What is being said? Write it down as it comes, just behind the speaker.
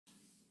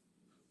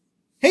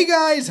Hey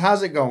guys,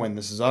 how's it going?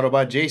 This is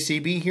Autobot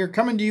JCB here,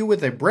 coming to you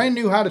with a brand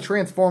new How to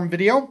Transform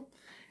video.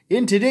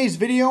 In today's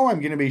video, I'm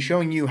going to be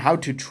showing you how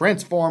to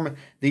transform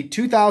the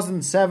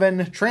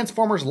 2007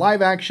 Transformers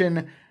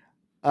live-action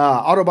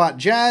Autobot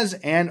Jazz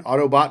and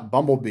Autobot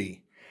Bumblebee.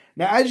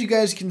 Now, as you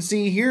guys can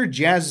see here,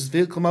 Jazz's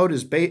vehicle mode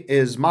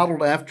is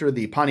modeled after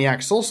the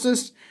Pontiac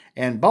Solstice,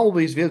 and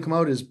Bumblebee's vehicle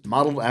mode is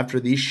modeled after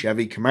the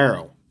Chevy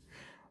Camaro.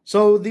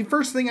 So the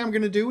first thing I'm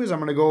going to do is I'm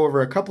going to go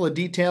over a couple of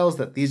details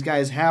that these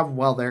guys have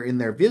while they're in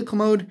their vehicle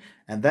mode,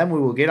 and then we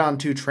will get on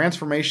to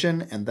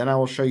transformation, and then I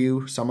will show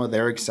you some of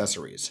their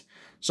accessories.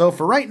 So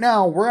for right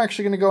now, we're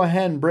actually going to go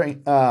ahead and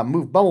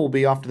move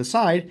Bumblebee off to the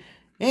side,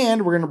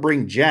 and we're going to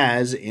bring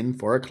Jazz in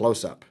for a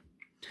close-up.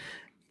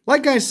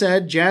 Like I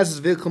said, Jazz's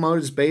vehicle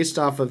mode is based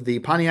off of the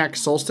Pontiac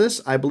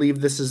Solstice. I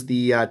believe this is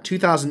the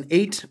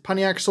 2008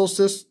 Pontiac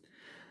Solstice.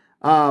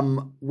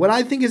 What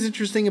I think is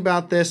interesting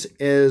about this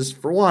is,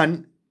 for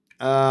one,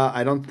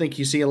 I don't think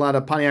you see a lot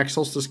of Pontiac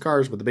Solstice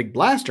cars with a big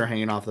blaster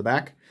hanging off the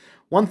back.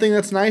 One thing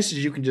that's nice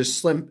is you can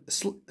just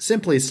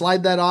simply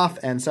slide that off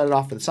and set it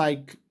off to the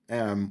side.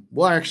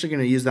 We're actually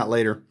going to use that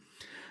later.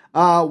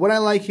 What I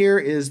like here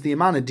is the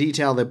amount of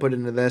detail they put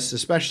into this,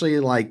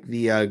 especially like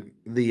the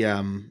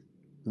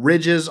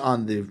ridges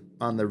on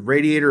the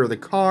radiator of the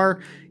car.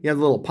 You have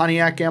the little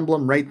Pontiac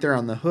emblem right there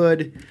on the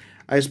hood.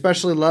 I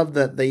especially love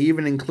that they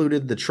even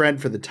included the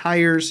tread for the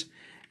tires.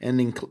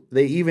 And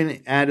they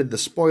even added the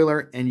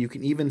spoiler, and you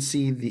can even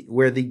see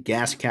where the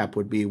gas cap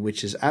would be,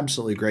 which is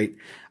absolutely great.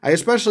 I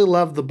especially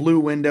love the blue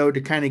window to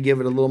kind of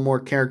give it a little more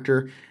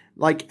character.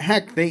 Like,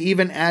 heck, they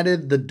even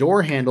added the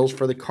door handles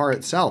for the car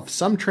itself.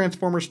 Some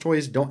Transformers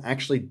toys don't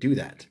actually do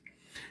that.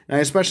 And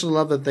I especially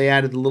love that they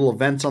added the little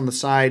vents on the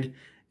side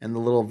and the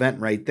little vent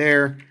right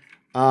there.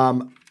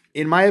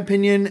 In my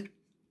opinion,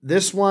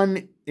 this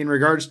one, in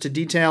regards to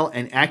detail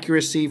and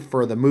accuracy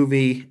for the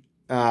movie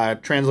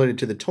translated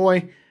to the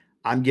toy,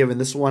 I'm giving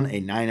this one a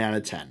 9 out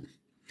of 10.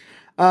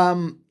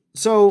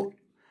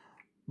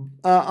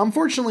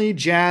 Unfortunately,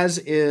 Jazz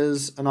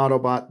is an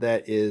Autobot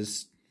that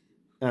is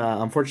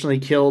unfortunately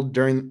killed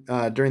during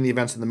the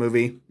events of the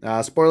movie.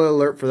 Spoiler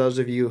alert for those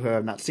of you who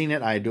have not seen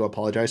it. I do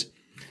apologize.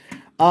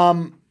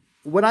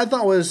 What I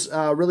thought was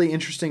really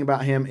interesting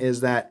about him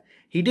is that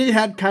he did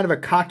have kind of a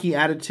cocky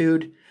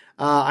attitude.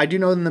 I do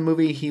know in the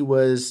movie he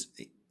was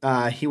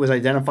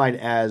identified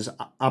as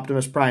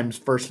Optimus Prime's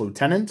first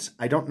lieutenant.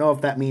 I don't know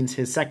if that means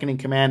his second in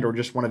command or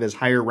just one of his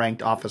higher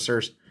ranked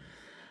officers.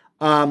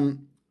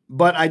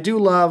 But I do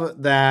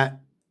love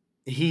that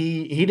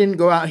he didn't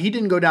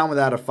go down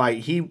without a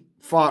fight. He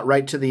fought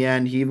right to the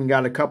end. He even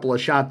got a couple of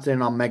shots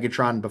in on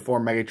Megatron before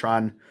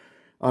Megatron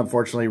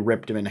unfortunately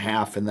ripped him in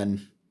half and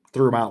then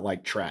threw him out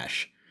like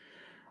trash.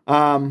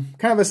 Kind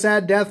of a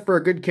sad death for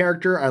a good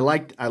character. I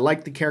liked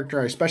the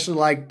character. I especially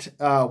liked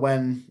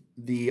when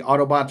the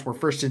Autobots were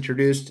first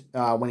introduced.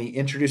 When he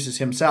introduces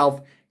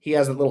himself, he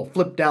has a little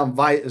flip down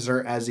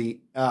visor as he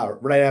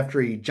right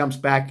after he jumps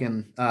back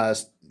and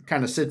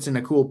kind of sits in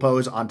a cool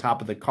pose on top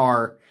of the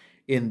car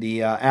in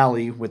the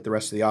alley with the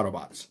rest of the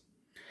Autobots.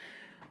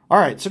 All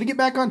right, so to get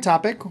back on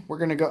topic, we're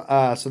gonna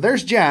go. So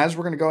there's Jazz.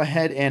 We're gonna go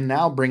ahead and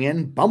now bring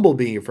in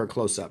Bumblebee for a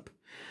close up.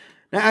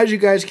 Now, as you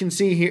guys can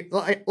see here,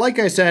 like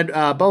I said,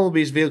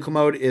 Bumblebee's vehicle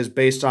mode is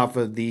based off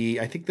of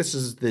I think this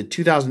is the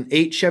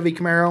 2008 Chevy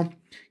Camaro.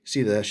 You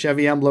see the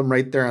Chevy emblem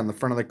right there on the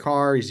front of the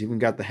car. He's even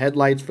got the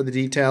headlights for the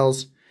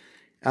details.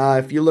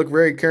 If you look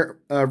very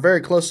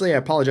closely, I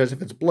apologize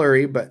if it's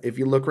blurry, but if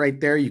you look right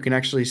there, you can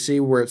actually see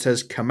where it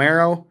says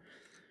Camaro.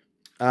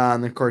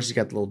 And of course, he's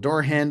got the little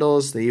door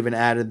handles. They even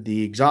added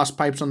the exhaust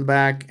pipes on the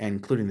back,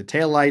 including the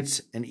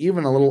taillights, and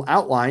even a little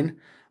outline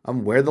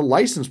on where the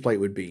license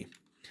plate would be.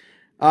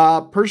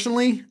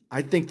 Personally,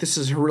 I think this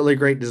is a really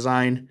great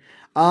design.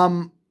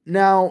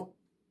 Now,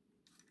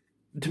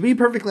 to be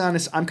perfectly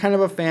honest, I'm kind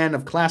of a fan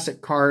of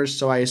classic cars,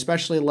 so I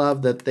especially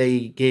love that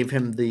they gave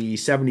him the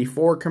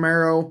 74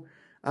 Camaro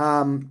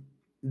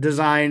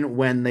design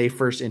when they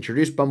first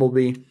introduced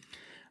Bumblebee.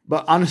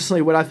 But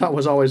honestly, what I thought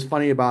was always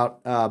funny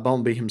about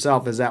Bumblebee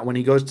himself is that when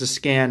he goes to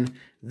scan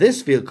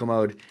this vehicle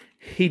mode,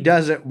 he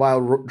does it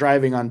while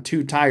driving on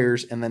 2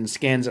 tires and then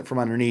scans it from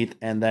underneath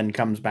and then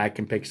comes back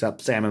and picks up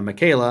Sam and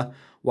Michaela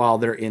while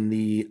they're in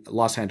the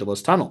Los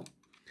Angeles tunnel.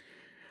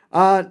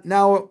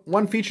 Now,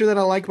 one feature that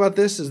I like about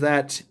this is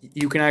that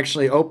you can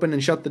actually open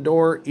and shut the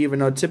door, even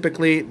though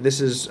typically this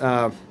is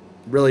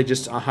really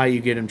just how you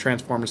get him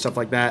transformed and stuff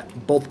like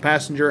that. Both the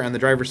passenger and the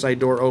driver's side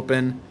door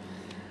open.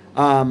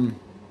 And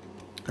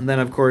then,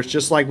 of course,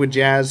 just like with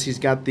Jazz, he's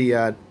got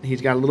a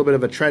little bit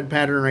of a tread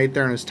pattern right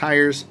there on his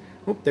tires.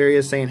 Oop, there he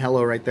is saying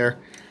hello right there.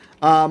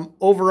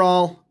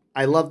 Overall,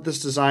 I love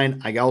this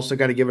design. I also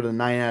got to give it a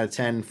 9 out of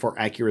 10 for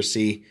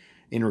accuracy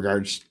in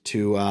regards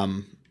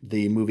to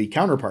the movie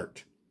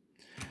counterpart.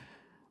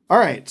 All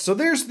right, so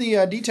there's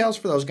the details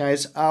for those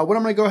guys. What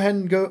I'm going to go ahead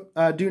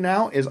and do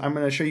now is I'm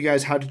going to show you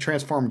guys how to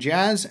transform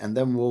Jazz, and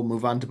then we'll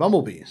move on to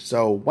Bumblebee.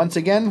 So once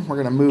again, we're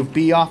going to move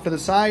B off to the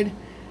side,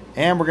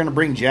 and we're going to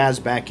bring Jazz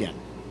back in.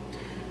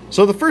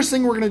 So the first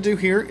thing we're going to do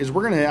here is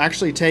we're going to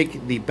actually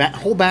take the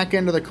whole back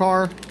end of the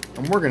car,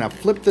 and we're going to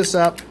flip this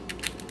up,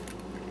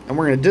 and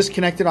we're going to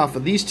disconnect it off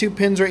of these two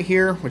pins right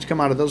here, which come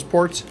out of those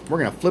ports. We're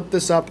going to flip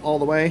this up all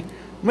the way.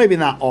 Maybe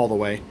not all the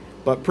way,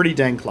 but pretty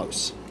dang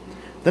close.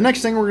 The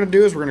next thing we're going to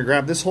do is we're going to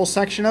grab this whole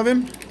section of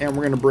him, and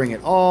we're going to bring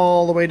it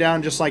all the way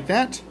down just like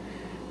that,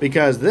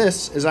 because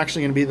this is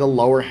actually going to be the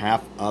lower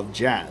half of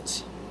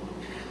Jazz.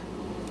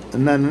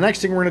 And then the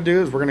next thing we're going to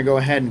do is we're going to go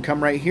ahead and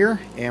come right here,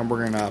 and we're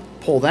going to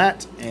pull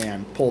that,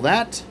 and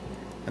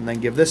then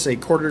give this a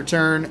quarter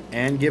turn,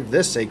 and give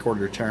this a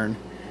quarter turn,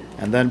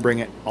 and then bring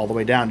it all the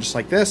way down just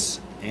like this,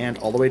 and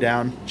all the way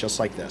down just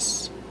like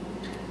this.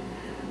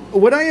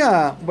 What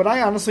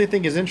I honestly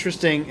think is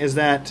interesting is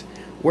that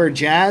where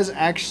Jazz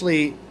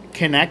actually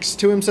connects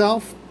to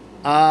himself,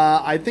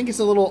 I think it's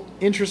a little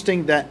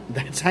interesting that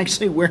that's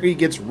actually where he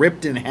gets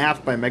ripped in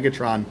half by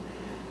Megatron.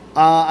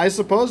 I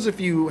suppose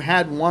if you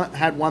had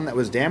one that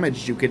was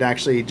damaged, you could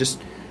actually just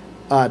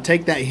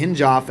take that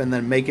hinge off and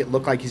then make it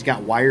look like he's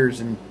got wires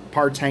and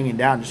parts hanging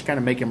down, just kind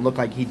of make him look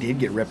like he did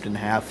get ripped in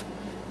half.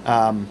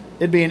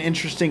 It'd be an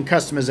interesting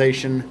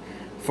customization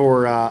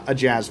for a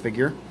Jazz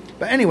figure.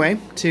 But anyway,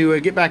 to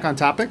get back on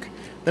topic,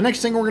 the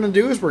next thing we're going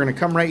to do is we're going to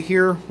come right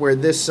here where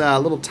this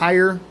little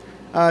tire-shaped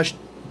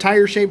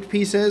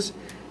piece is,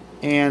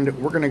 and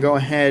we're going to go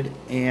ahead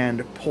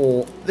and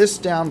pull this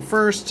down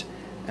first,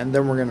 and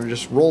then we're going to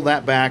just roll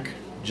that back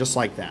just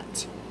like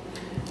that.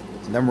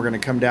 And then we're going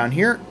to come down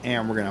here,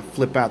 and we're going to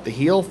flip out the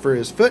heel for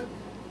his foot,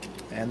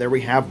 and there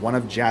we have one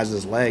of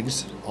Jazz's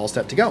legs all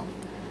set to go.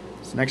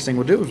 So the next thing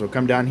we'll do is we'll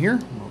come down here,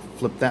 we'll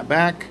flip that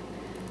back,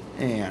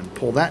 and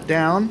pull that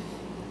down,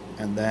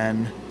 and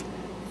then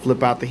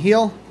flip out the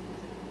heel.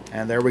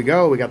 And there we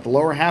go. We got the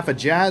lower half of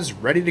Jazz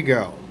ready to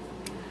go.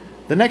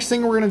 The next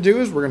thing we're going to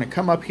do is we're going to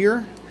come up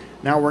here.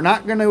 Now we're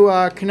not going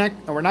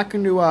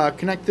to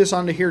connect this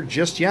onto here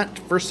just yet.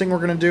 First thing we're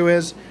going to do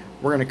is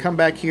we're going to come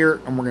back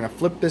here and we're going to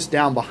flip this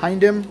down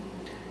behind him,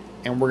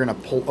 and we're going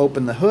to pull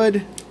open the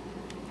hood,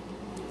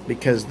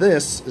 because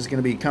this is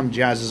going to become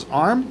Jazz's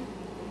arm.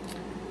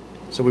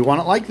 So we want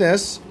it like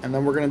this, and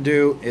then what we're going to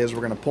do is we're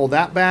going to pull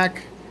that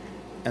back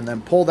and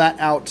then pull that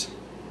out.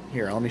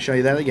 Here, let me show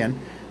you that again.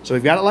 So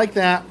we've got it like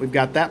that. We've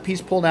got that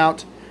piece pulled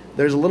out.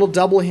 There's a little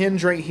double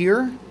hinge right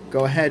here.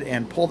 Go ahead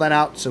and pull that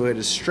out so it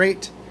is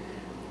straight.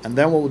 And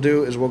then what we'll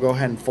do is we'll go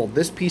ahead and fold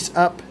this piece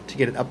up to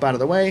get it up out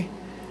of the way.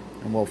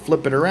 And we'll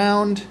flip it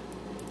around.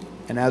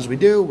 And as we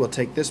do, we'll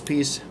take this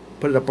piece,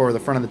 put it up over the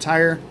front of the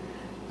tire,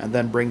 and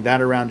then bring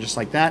that around just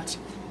like that.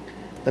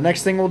 The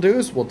next thing we'll do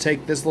is we'll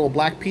take this little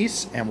black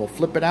piece and we'll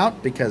flip it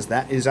out, because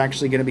that is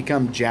actually going to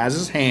become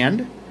Jazz's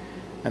hand.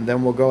 And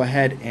then we'll go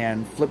ahead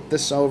and flip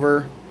this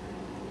over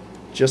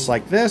just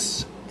like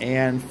this,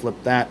 and flip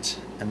that,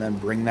 and then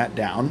bring that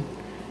down.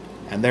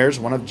 And there's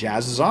one of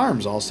Jazz's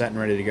arms all set and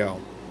ready to go.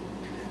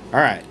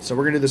 Alright, so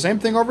we're going to do the same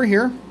thing over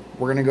here.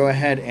 We're going to go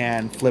ahead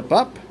and flip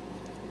up,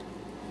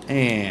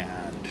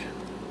 and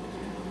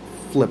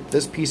flip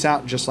this piece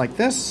out just like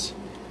this.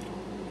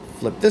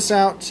 Flip this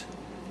out,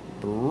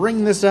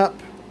 bring this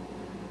up,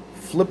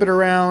 flip it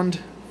around,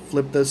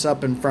 flip this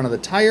up in front of the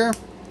tire,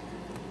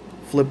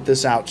 flip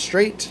this out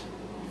straight,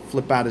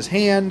 flip out his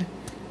hand,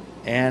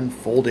 and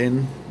fold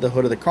in the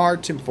hood of the car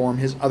to form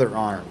his other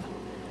arm.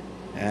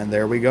 And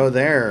there we go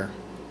there.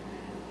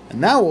 And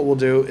now what we'll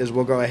do is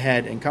we'll go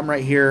ahead and come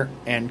right here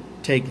and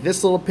take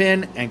this little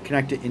pin and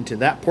connect it into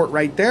that port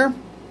right there.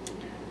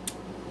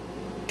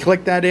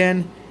 Click that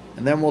in,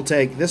 and then we'll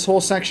take this whole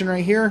section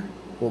right here,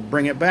 we'll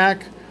bring it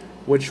back,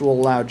 which will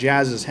allow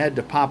Jazz's head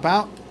to pop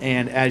out.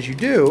 And as you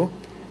do,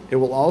 it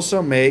will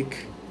also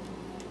make,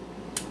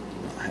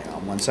 hang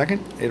on one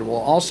second, it will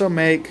also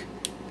make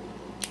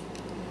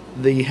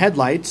the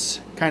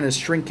headlights kind of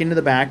shrink into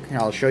the back.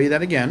 I'll show you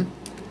that again.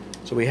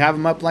 So we have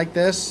them up like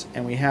this,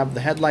 and we have the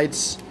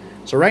headlights.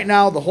 So right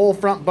now the whole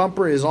front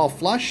bumper is all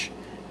flush,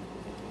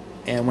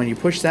 and when you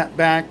push that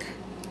back,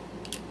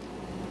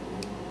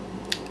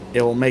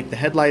 it will make the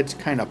headlights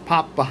kind of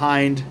pop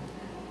behind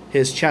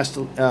his chest,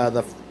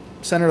 the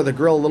center of the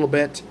grill a little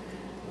bit,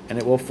 and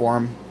it will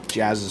form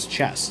Jazz's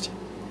chest.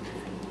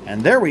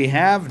 And there we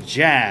have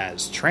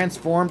Jazz,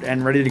 transformed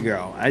and ready to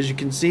go. As you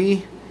can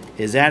see,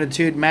 his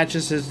attitude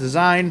matches his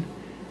design,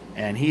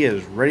 and he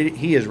is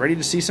ready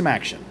to see some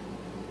action.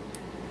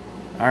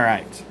 All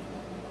right.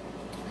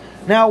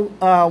 Now,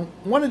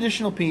 one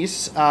additional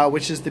piece,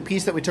 which is the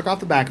piece that we took off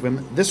the back of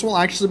him. This will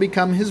actually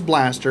become his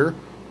blaster,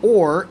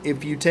 or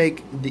if you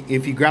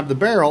grab the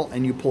barrel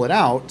and you pull it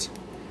out,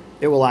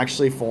 it will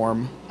actually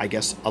form, I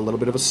guess, a little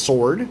bit of a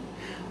sword.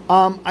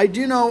 I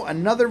do know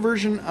another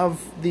version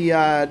of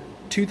the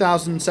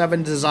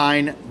 2007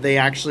 design. They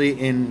actually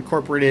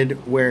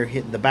incorporated where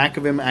the back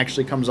of him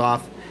actually comes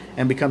off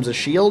and becomes a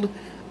shield.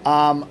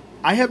 I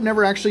have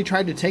never actually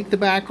tried to take the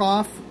back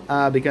off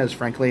because,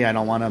 frankly, I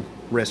don't want to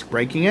risk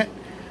breaking it.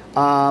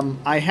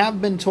 I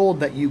have been told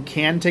that you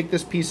can take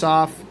this piece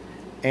off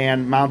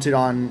and mount it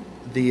on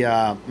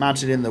the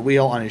mounted in the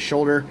wheel on his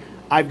shoulder.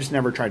 I've just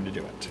never tried to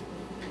do it.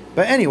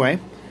 But anyway,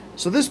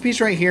 so this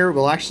piece right here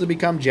will actually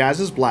become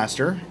Jazz's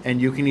blaster,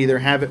 and you can either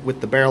have it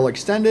with the barrel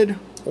extended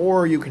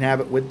or you can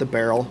have it with the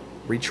barrel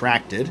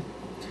retracted.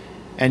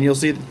 And you'll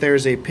see that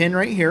there's a pin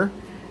right here.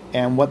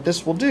 And what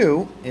this will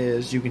do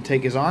is you can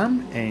take his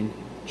arm and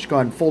just go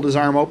ahead and fold his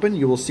arm open.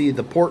 You will see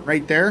the port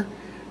right there.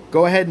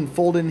 Go ahead and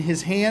fold in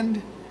his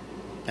hand,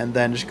 and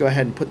then just go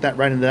ahead and put that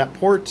right into that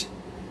port.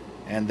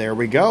 And there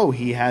we go.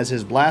 He has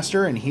his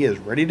blaster, and he is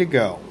ready to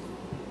go.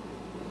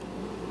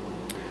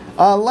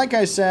 Like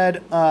I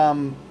said,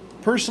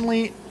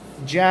 personally,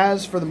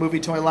 Jazz for the movie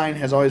toy line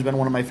has always been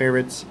one of my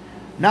favorites.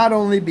 Not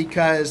only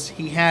because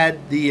he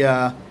had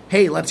the,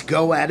 hey, let's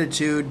go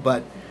attitude,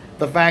 but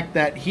the fact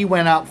that he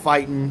went out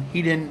fighting.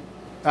 He didn't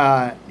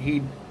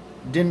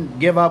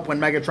give up when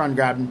Megatron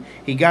grabbed him.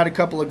 He got a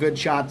couple of good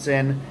shots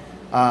in,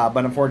 but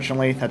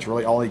unfortunately, that's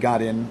really all he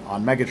got in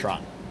on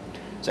Megatron.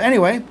 So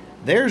anyway,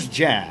 there's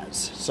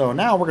Jazz. So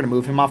now we're going to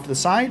move him off to the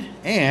side,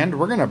 and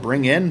we're going to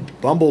bring in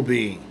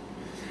Bumblebee.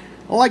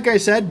 Well, like I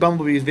said,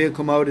 Bumblebee's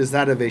vehicle mode is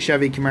that of a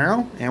Chevy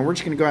Camaro, and we're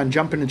just going to go ahead and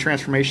jump into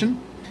transformation.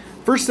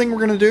 First thing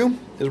we're going to do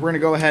is we're going to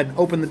go ahead and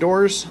open the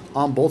doors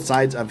on both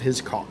sides of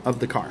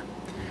the car.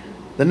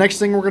 The next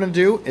thing we're going to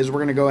do is we're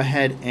going to go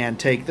ahead and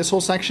take this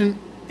whole section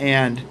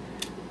and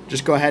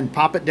just go ahead and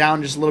pop it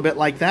down just a little bit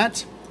like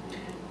that.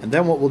 And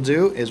then what we'll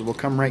do is we'll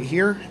come right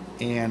here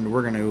and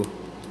we're going to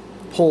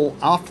pull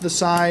off the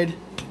side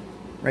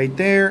right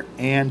there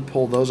and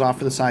pull those off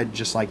to the side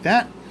just like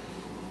that.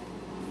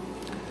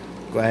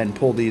 Go ahead and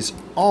pull these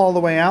all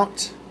the way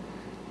out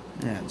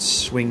and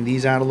swing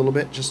these out a little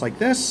bit just like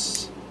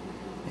this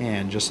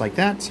and just like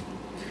that.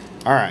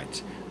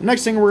 Alright, the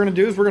next thing we're going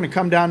to do is we're going to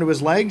come down to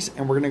his legs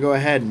and we're going to go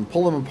ahead and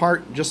pull them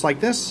apart just like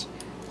this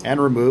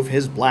and remove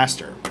his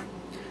blaster.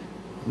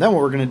 And then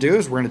what we're going to do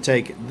is we're going to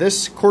take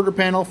this quarter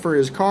panel for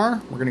his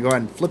car, we're going to go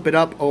ahead and flip it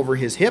up over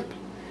his hip,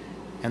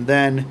 and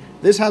then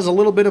this has a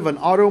little bit of an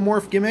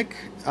automorph gimmick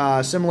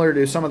similar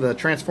to some of the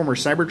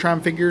Transformers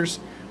Cybertron figures.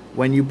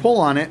 When you pull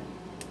on it,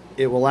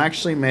 it will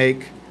actually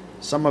make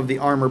some of the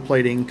armor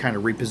plating kind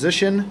of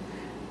reposition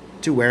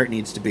to where it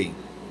needs to be.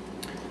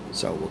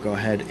 So we'll go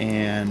ahead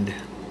and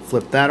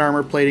flip that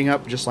armor plating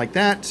up just like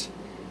that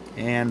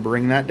and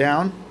bring that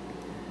down.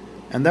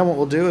 And then what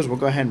we'll do is we'll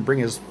go ahead and bring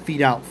his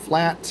feet out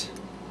flat.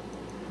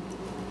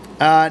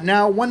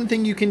 Now, one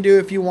thing you can do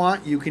if you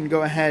want, you can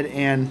go ahead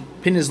and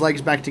pin his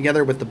legs back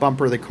together with the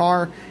bumper of the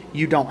car.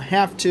 You don't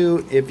have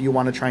to if you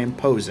want to try and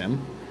pose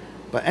him.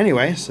 But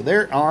anyway, so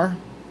there are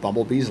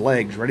Bumblebee's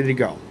legs ready to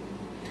go.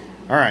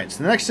 Alright,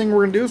 so the next thing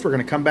we're going to do is we're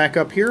going to come back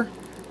up here.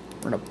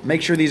 We're going to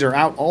make sure these are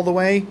out all the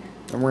way.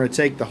 And we're going to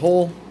take the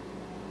whole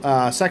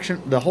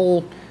section, the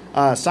whole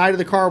side of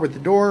the car with the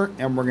door,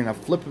 and we're going to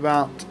flip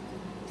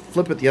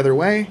it the other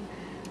way,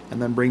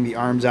 and then bring the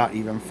arms out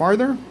even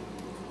farther.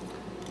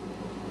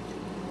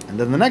 And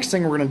then the next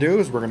thing we're going to do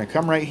is we're going to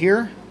come right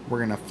here.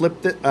 We're going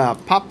to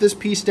pop this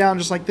piece down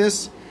just like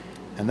this,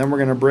 and then we're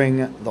going to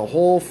bring the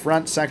whole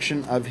front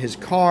section of his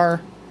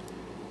car.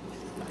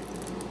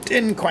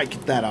 Didn't quite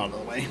get that out of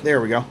the way. There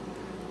we go.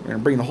 We're going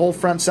to bring the whole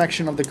front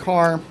section of the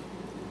car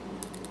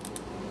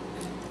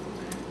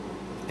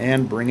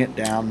and bring it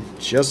down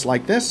just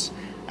like this.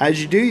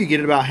 As you do, you get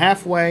it about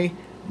halfway,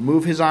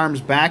 move his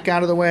arms back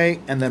out of the way,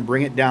 and then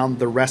bring it down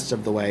the rest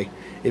of the way.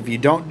 If you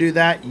don't do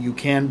that, you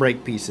can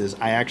break pieces.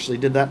 I actually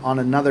did that on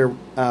another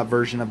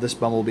version of this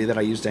Bumblebee that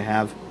I used to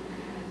have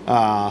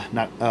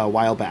not a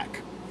while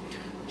back.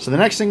 So the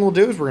next thing we'll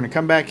do is we're going to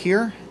come back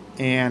here,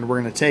 and we're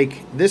going to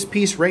take this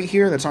piece right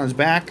here that's on his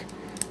back.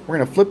 We're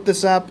going to flip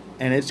this up,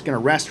 and it's going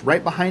to rest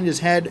right behind his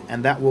head,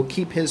 and that will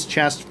keep his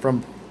chest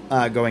from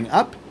going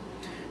up.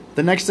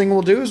 The next thing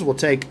we'll do is we'll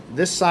take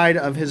this side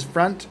of his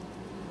front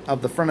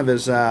of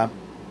his the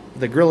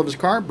grill of his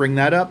car, bring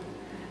that up,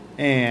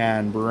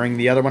 and bring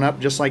the other one up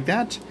just like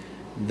that.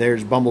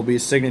 There's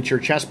Bumblebee's signature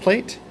chest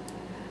plate.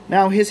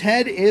 Now his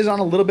head is on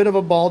a little bit of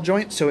a ball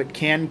joint, so it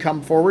can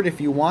come forward if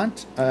you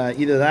want.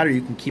 Either that, or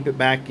you can keep it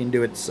back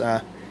into its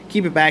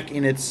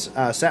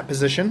set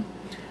position.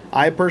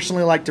 I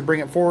personally like to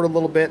bring it forward a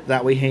little bit.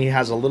 That way he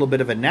has a little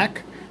bit of a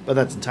neck, but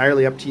that's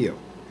entirely up to you.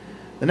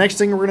 The next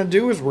thing we're going to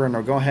do is we're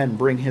going to go ahead and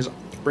bring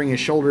his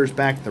shoulders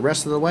back the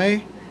rest of the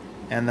way,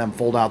 and then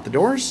fold out the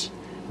doors.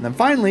 And then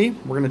finally,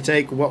 we're going to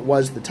take what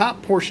was the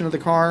top portion of the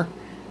car,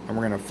 and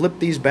we're going to flip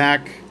these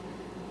back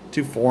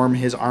to form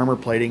his armor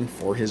plating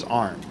for his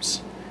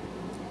arms.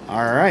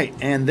 Alright,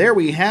 and there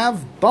we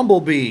have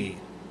Bumblebee.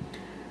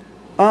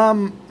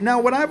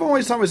 Now, what I've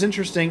always thought was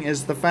interesting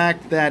is the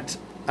fact that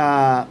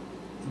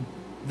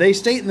they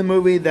state in the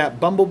movie that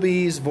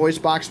Bumblebee's voice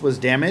box was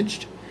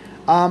damaged.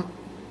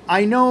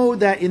 I know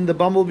that in the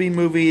Bumblebee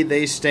movie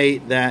they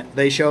state that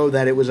they show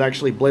that it was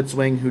actually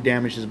Blitzwing who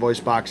damaged his voice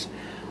box.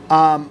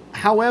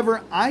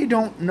 However, I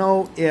don't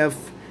know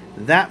if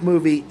that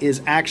movie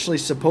is actually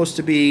supposed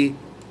to be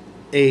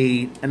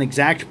an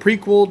exact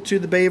prequel to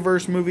the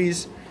Bayverse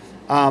movies.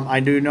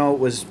 I do know it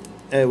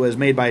was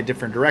made by a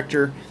different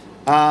director.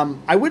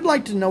 I would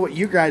like to know what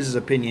you guys'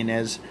 opinion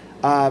is,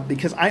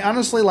 because I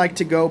honestly like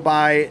to go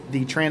by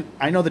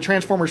I know the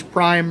Transformers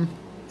Prime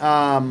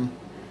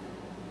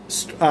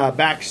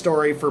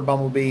backstory for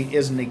Bumblebee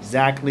isn't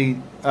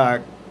exactly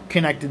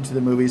connected to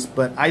the movies,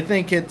 but I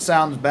think it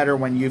sounds better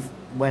when you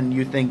when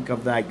you think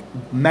of like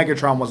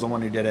Megatron was the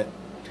one who did it.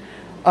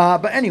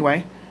 But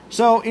anyway,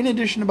 so in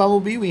addition to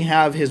Bumblebee, we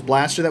have his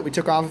blaster that we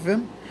took off of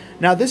him.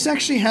 Now this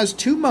actually has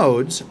two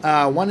modes.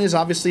 One is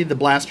obviously the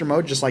blaster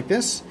mode, just like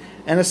this.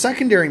 And a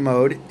secondary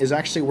mode is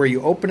actually where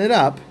you open it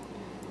up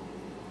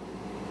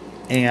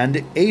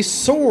and a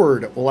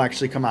sword will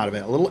actually come out of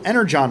it. A little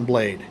energon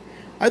blade.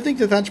 I think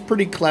that that's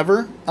pretty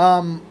clever.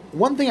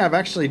 One thing I've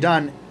actually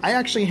done, I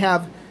actually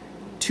have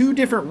two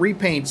different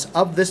repaints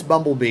of this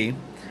Bumblebee.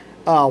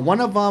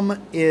 One of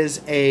them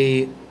is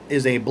a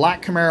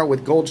black Camaro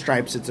with gold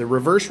stripes. It's a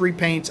reverse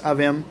repaint of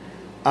him,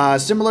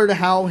 similar to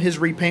how his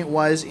repaint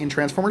was in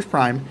Transformers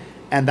Prime,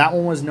 and that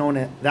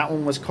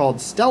one was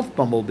called Stealth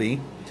Bumblebee.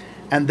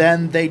 And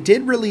then they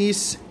did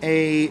release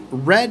a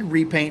red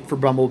repaint for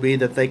Bumblebee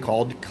that they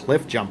called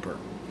Cliff Jumper.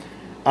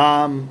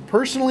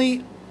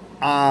 Personally,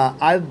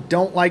 I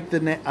don't like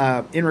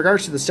the in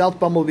regards to the Stealth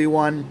Bumblebee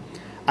one.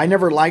 I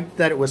never liked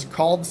that it was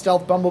called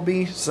Stealth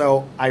Bumblebee,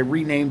 so I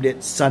renamed it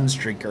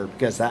Sunstreaker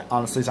because that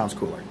honestly sounds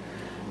cooler.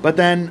 But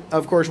then,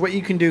 of course, what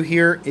you can do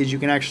here is you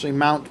can actually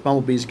mount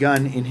Bumblebee's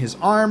gun in his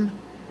arm,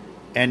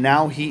 and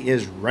now he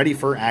is ready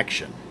for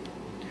action.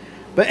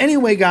 But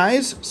anyway,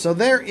 guys, so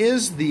there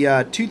is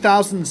the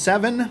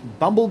 2007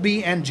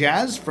 Bumblebee and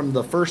Jazz from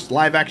the first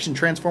live-action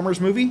Transformers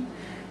movie.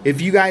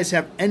 If you guys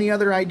have any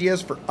other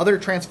ideas for other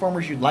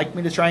Transformers you'd like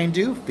me to try and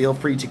do, feel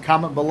free to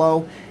comment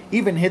below.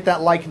 Even hit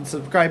that like and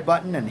subscribe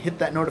button and hit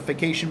that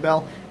notification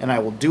bell, and I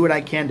will do what I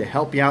can to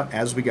help you out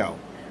as we go.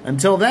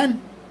 Until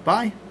then,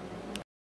 bye.